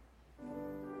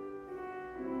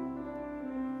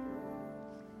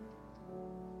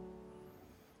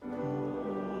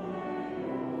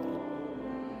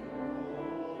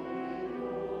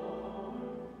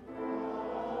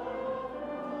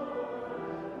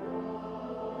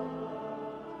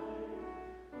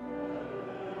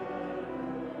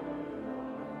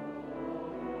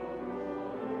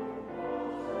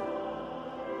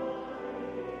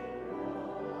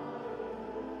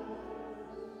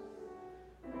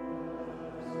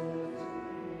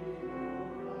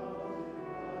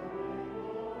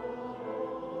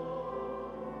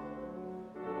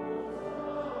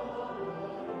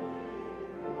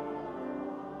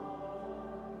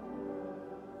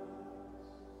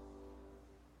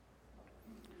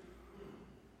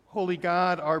 Holy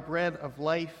God, our bread of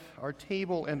life, our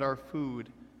table and our food,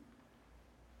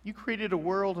 you created a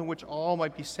world in which all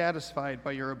might be satisfied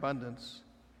by your abundance.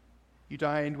 You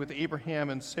dined with Abraham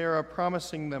and Sarah,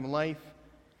 promising them life,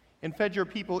 and fed your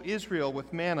people Israel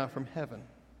with manna from heaven.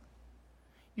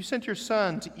 You sent your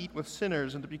Son to eat with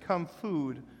sinners and to become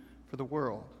food for the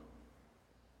world.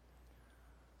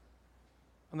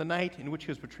 On the night in which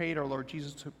he was betrayed, our Lord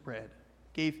Jesus took bread,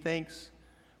 gave thanks,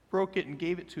 broke it, and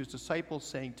gave it to his disciples,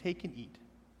 saying, "Take and eat.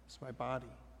 This is my body,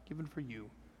 given for you.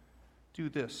 Do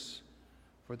this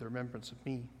for the remembrance of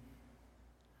me."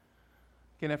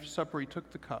 Again, after supper, he took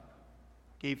the cup,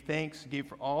 gave thanks, and gave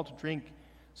for all to drink,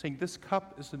 saying, "This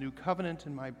cup is the new covenant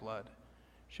in my blood,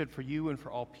 shed for you and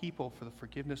for all people for the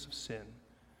forgiveness of sin.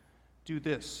 Do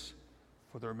this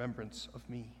for the remembrance of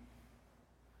me."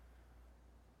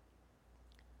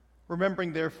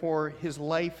 Remembering, therefore, his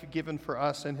life given for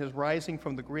us and his rising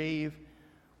from the grave,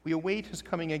 we await his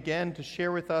coming again to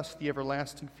share with us the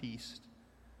everlasting feast.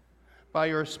 By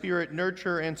your Spirit,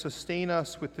 nurture and sustain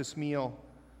us with this meal.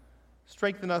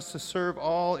 Strengthen us to serve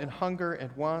all in hunger and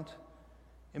want,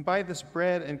 and by this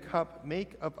bread and cup,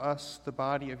 make of us the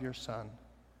body of your Son.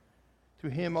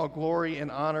 Through him all glory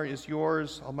and honor is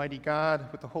yours, Almighty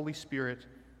God, with the Holy Spirit,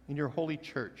 in your holy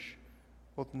church,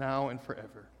 both now and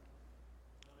forever.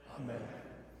 Amen.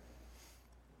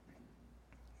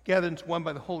 Gathered into one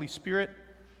by the Holy Spirit,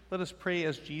 let us pray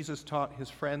as Jesus taught his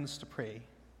friends to pray.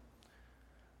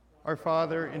 Our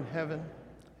Father in heaven,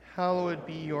 hallowed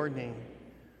be your name.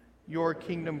 Your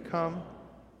kingdom come,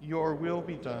 your will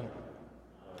be done,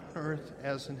 on earth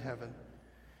as in heaven.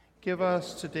 Give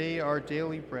us today our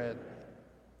daily bread.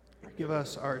 Forgive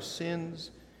us our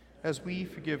sins as we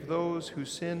forgive those who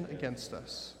sin against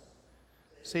us.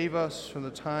 Save us from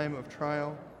the time of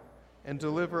trial and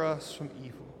deliver us from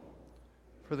evil.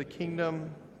 For the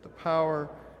kingdom, the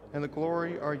power, and the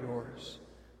glory are yours,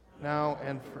 now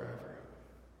and forever.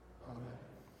 Amen.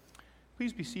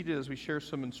 Please be seated as we share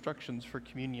some instructions for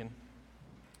communion.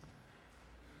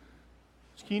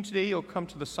 For communion today, you'll come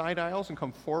to the side aisles and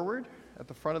come forward. At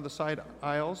the front of the side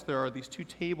aisles, there are these two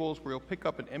tables where you'll pick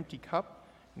up an empty cup,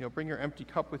 and you'll bring your empty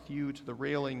cup with you to the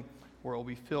railing where it will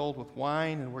be filled with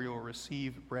wine and where you will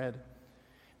receive bread.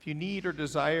 If you need or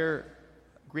desire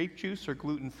grape juice or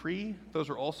gluten-free, those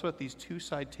are also at these two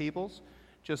side tables.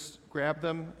 Just grab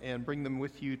them and bring them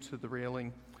with you to the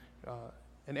railing.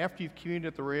 And after you've communed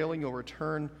at the railing, you'll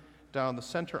return down the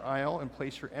center aisle and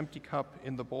place your empty cup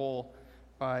in the bowl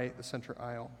by the center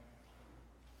aisle.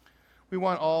 We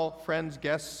want all friends,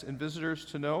 guests, and visitors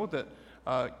to know that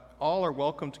all are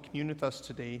welcome to commune with us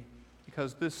today,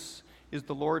 because this is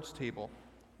the Lord's table,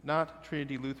 not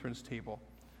Trinity Lutheran's table,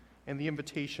 and the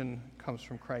invitation comes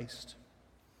from Christ.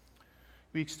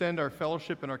 We extend our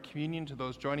fellowship and our communion to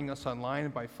those joining us online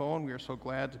and by phone. We are so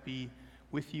glad to be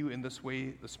with you in this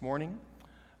way this morning.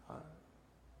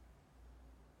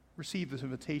 Receive this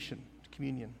invitation to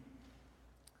communion.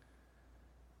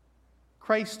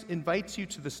 Christ invites you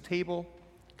to this table.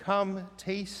 Come,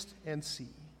 taste, and see.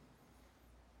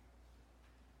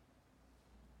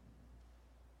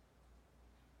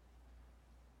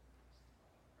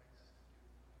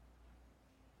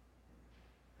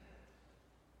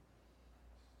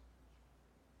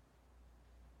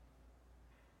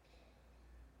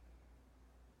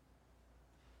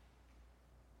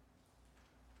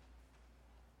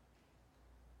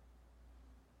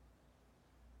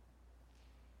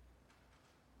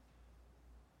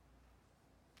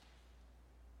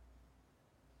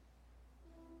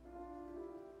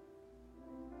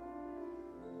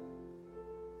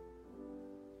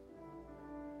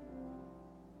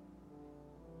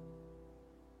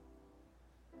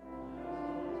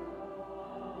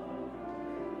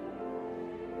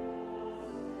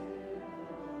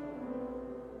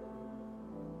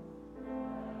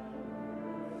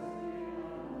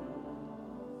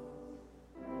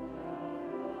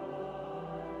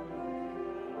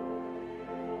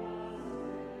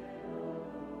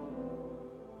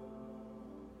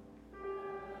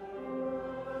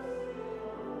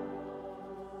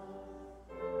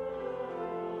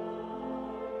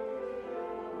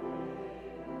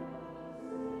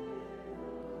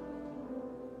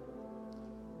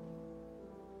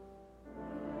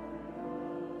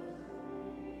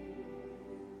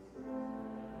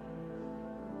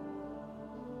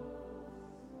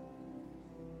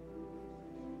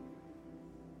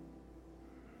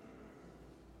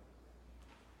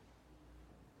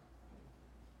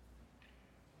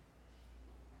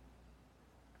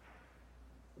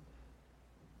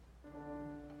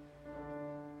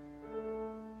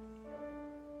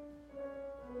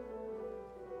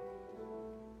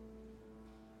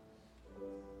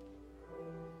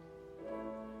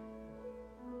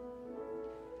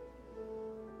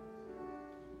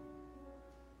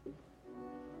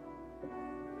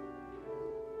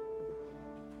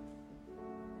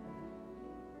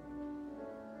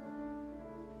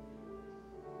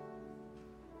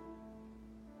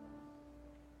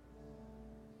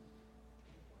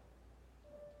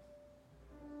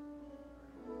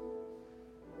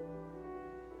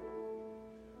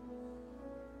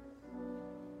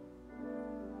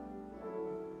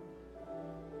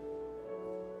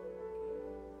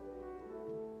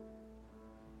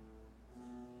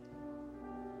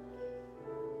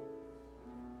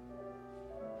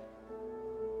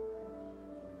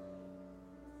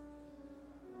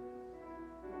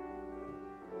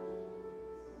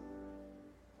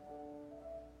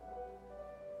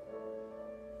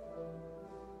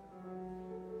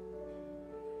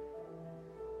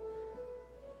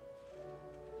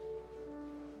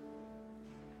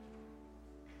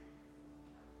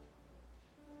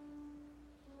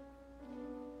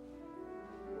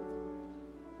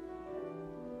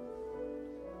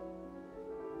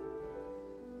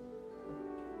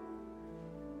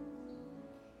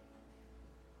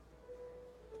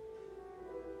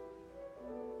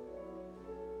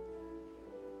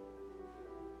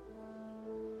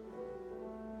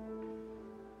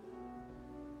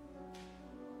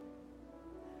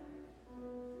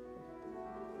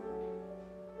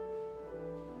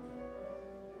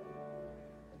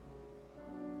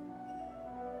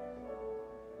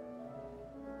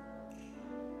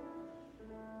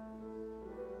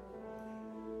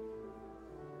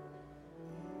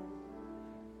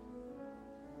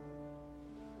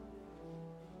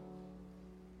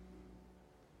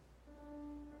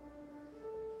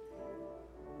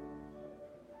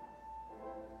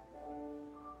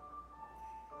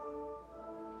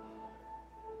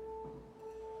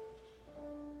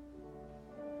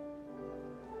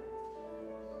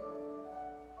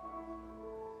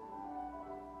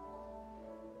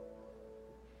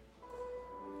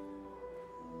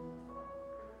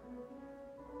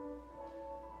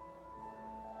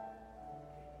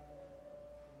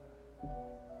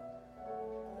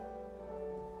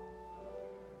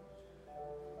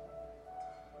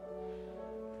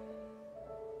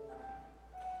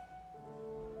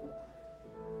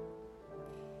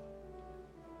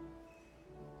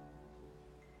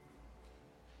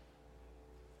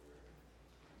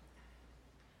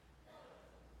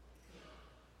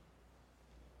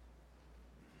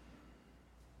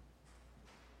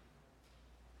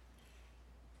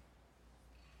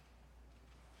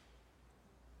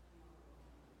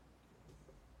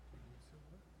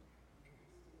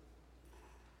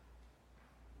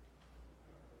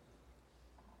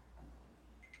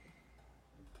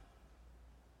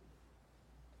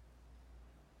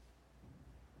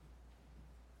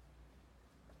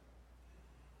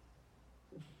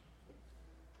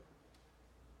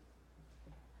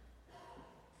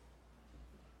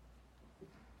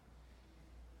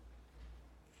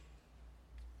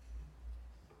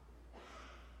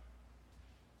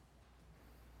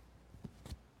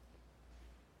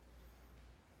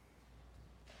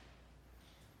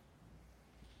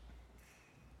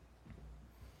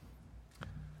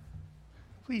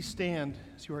 Please stand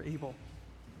as you are able.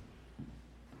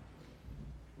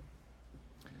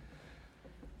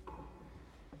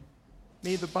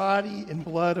 May the body and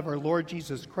blood of our Lord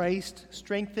Jesus Christ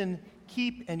strengthen,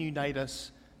 keep, and unite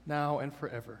us now and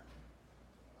forever.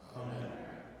 Amen.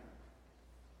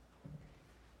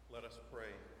 Let us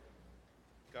pray.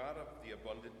 God of the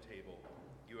abundant table,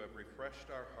 you have refreshed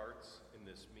our hearts in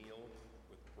this meal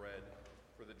with bread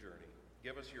for the journey.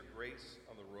 Give us your grace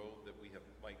on the road that we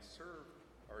might serve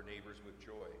our neighbors with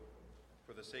joy.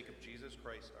 For the sake of Jesus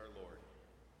Christ our Lord.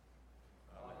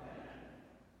 Amen.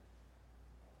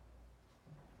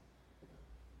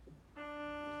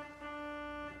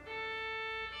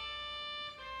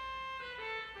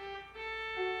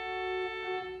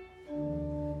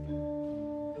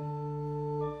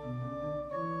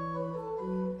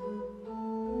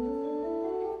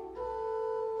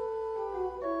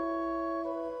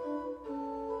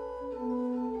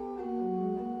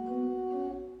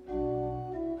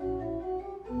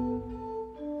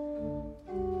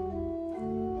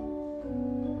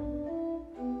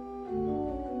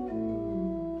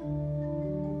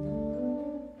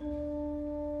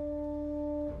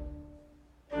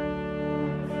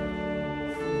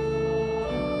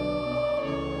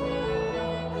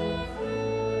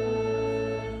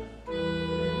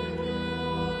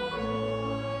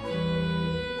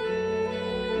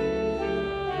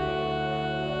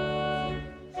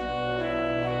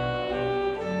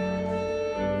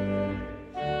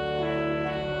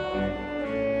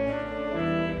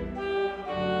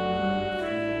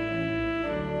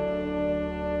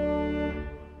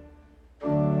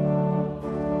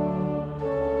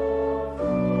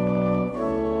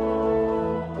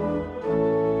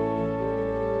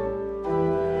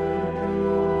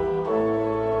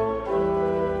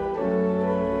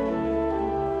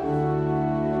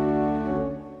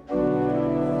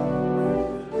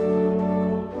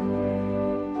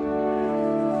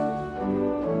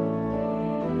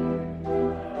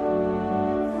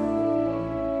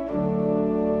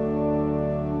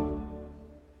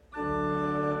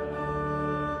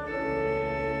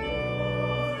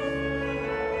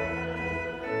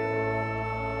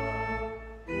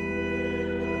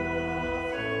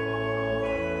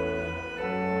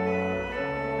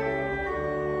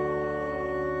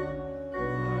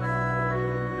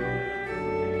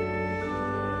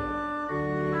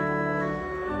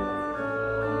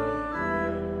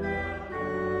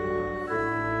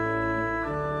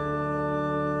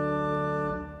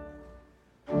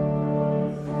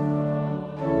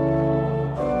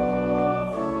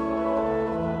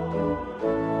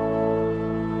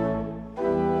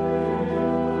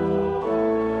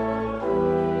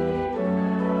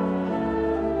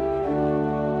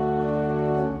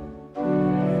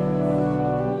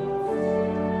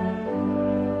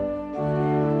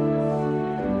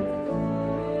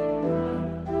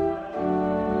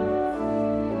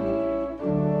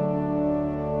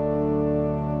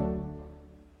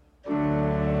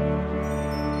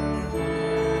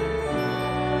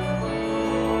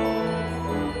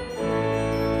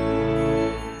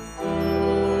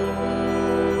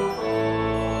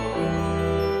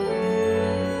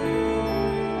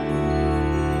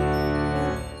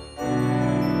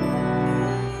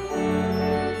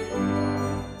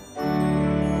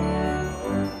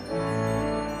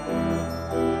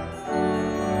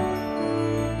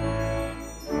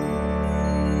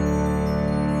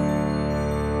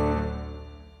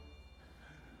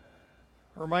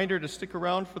 A reminder to stick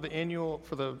around for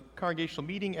the congregational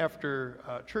meeting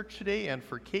after church today and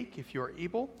for cake if you are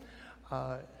able.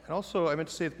 And also, I meant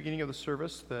to say at the beginning of the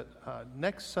service that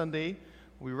next Sunday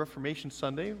will be Reformation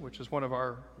Sunday, which is one of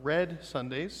our red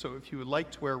Sundays. So if you would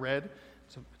like to wear red,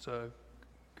 it's a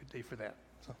good day for that.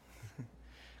 So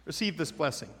receive this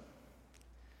blessing.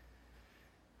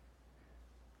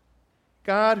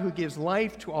 God, who gives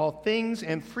life to all things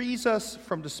and frees us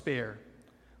from despair,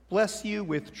 bless you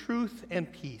with truth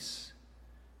and peace.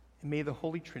 And may the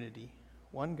Holy Trinity,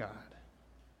 one God,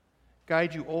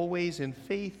 guide you always in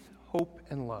faith, hope,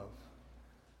 and love.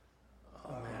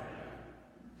 Amen.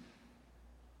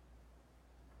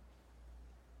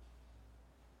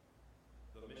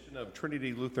 The mission of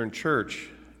Trinity Lutheran Church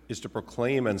is to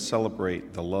proclaim and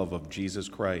celebrate the love of Jesus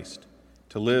Christ,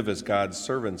 to live as God's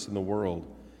servants in the world,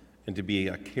 and to be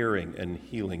a caring and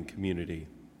healing community.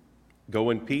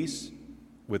 Go in peace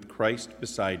with Christ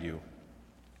beside you.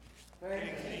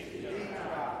 Thanks be to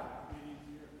God.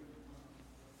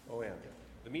 Oh, yeah.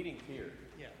 The meeting's here.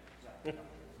 Yeah.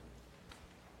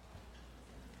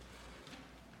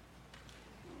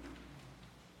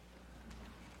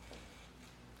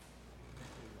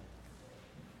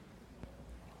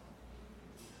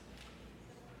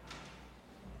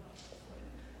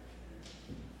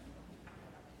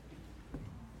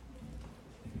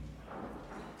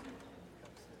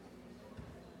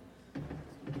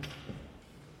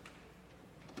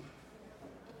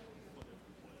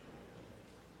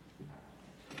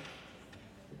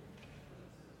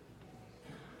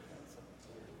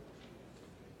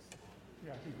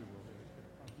 I think we will.